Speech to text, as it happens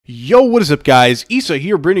Yo, what is up guys? Esah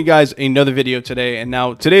here, bringing you guys another video today. And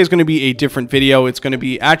now today is going to be a different video. It's going to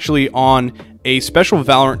be actually on a special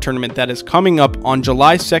Valorant tournament that is coming up on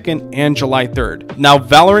July 2nd and July 3rd. Now,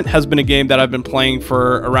 Valorant has been a game that I've been playing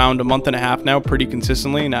for around a month and a half now, pretty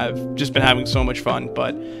consistently, and I've just been having so much fun.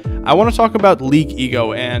 But I want to talk about League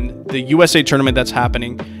EGO and the USA tournament that's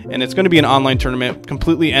happening, and it's going to be an online tournament,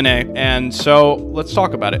 completely NA, and so let's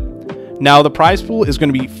talk about it. Now, the prize pool is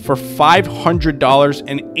going to be for $500,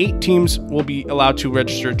 and 8 teams will be allowed to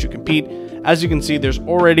register to compete. As you can see, there's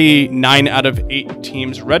already 9 out of 8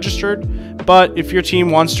 teams registered, but if your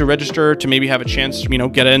team wants to register to maybe have a chance to,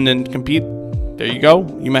 get in and compete, there you go.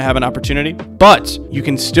 You might have an opportunity, but you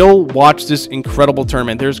can still watch this incredible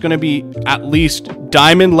tournament. There's going to be at least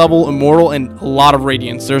diamond level, immortal, and a lot of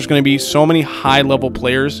radiance. There's going to be so many high level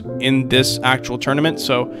players in this actual tournament.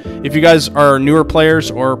 So if you guys are newer players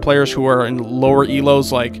or players who are in lower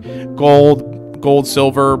elos like gold,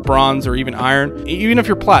 silver, bronze, or even iron, even if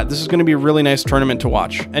you're plat, this is going to be a really nice tournament to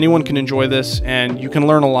watch. Anyone can enjoy this, and you can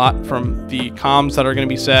learn a lot from the comms that are going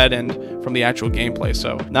to be said and from the actual gameplay.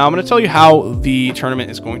 So now I'm going to tell you how the tournament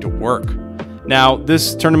is going to work. Now,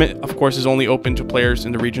 this tournament, of course, is only open to players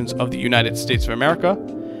in the regions of the United States of America,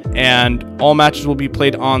 and all matches will be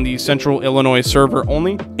played on the Central Illinois server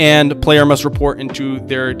only, and a player must report into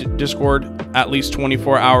their Discord at least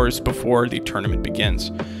 24 hours before the tournament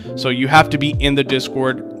begins. So you have to be in the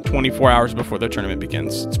Discord 24 hours before the tournament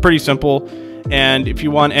begins. It's pretty simple. And if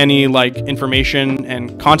you want any information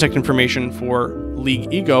and contact information for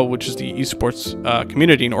League EGO, which is the esports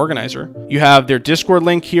community and organizer, you have their Discord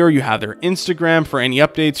link here. You have their Instagram for any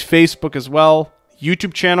updates, Facebook as well,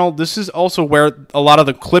 YouTube channel. This is also where a lot of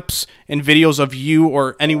the clips and videos of you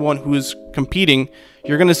or anyone who is competing,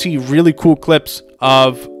 you're going to see really cool clips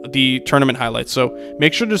of the tournament highlights. So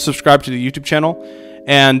make sure to subscribe to the YouTube channel.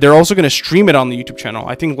 And they're also going to stream it on the YouTube channel.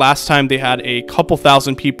 I think last time they had a couple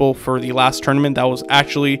thousand people for the last tournament. That was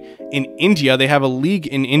actually in India. They have a league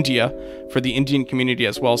in India for the Indian community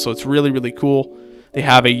as well. So it's really, really cool. They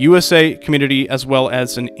have a USA community as well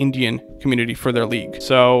as an Indian community for their league.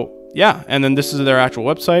 So yeah, and then this is their actual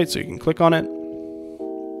website. So you can click on it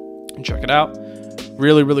and check it out.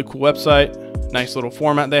 Really, really cool website. Nice little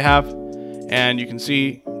format they have. And you can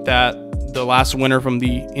see that the last winner from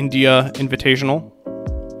the India Invitational,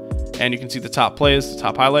 and you can see the top plays, the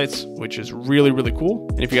top highlights, which is really, really cool.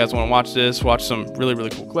 And if you guys want to watch this, watch some really, really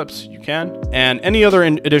cool clips, you can. And any other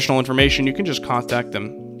additional information, you can just contact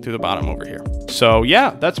them through the bottom over here. So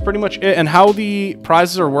yeah, that's pretty much it. And how the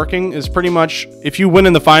prizes are working is pretty much, if you win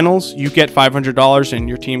in the finals, you get $500 and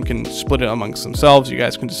your team can split it amongst themselves. You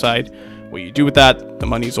guys can decide what you do with that. The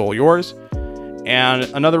money's all yours. And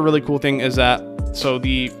another really cool thing is that, so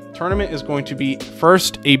the tournament is going to be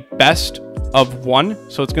first a best of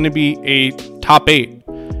 1, so it's going to be a top 8,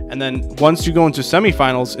 and then once you go into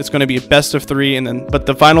semifinals, it's going to be a best of 3, and then but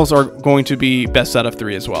the finals are going to be best out of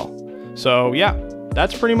 3 as well. So yeah,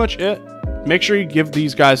 that's pretty much it. Make sure you give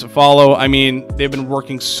these guys a follow. I mean, they've been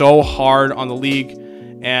working so hard on the league,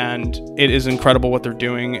 and it is incredible what they're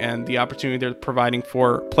doing and the opportunity they're providing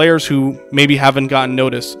for players who maybe haven't gotten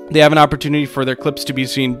noticed. They have an opportunity for their clips to be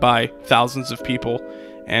seen by thousands of people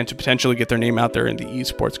and to potentially get their name out there in the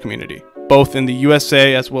esports community, both in the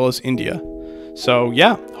USA as well as India. So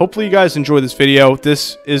yeah, hopefully you guys enjoy this video.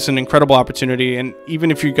 This is an incredible opportunity, and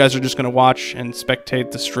even if you guys are just going to watch and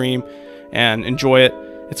spectate the stream and enjoy it,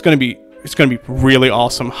 it's going to be really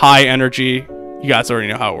awesome. High energy. You guys already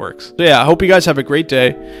know how it works. So yeah, I hope you guys have a great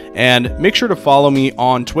day, and make sure to follow me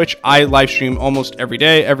on Twitch. I live stream almost every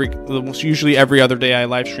day, usually every other day I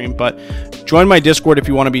live stream, but join my Discord if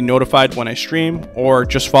you want to be notified when I stream, or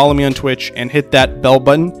just follow me on Twitch and hit that bell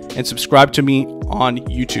button and subscribe to me on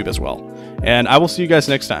YouTube as well. And I will see you guys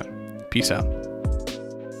next time. Peace out.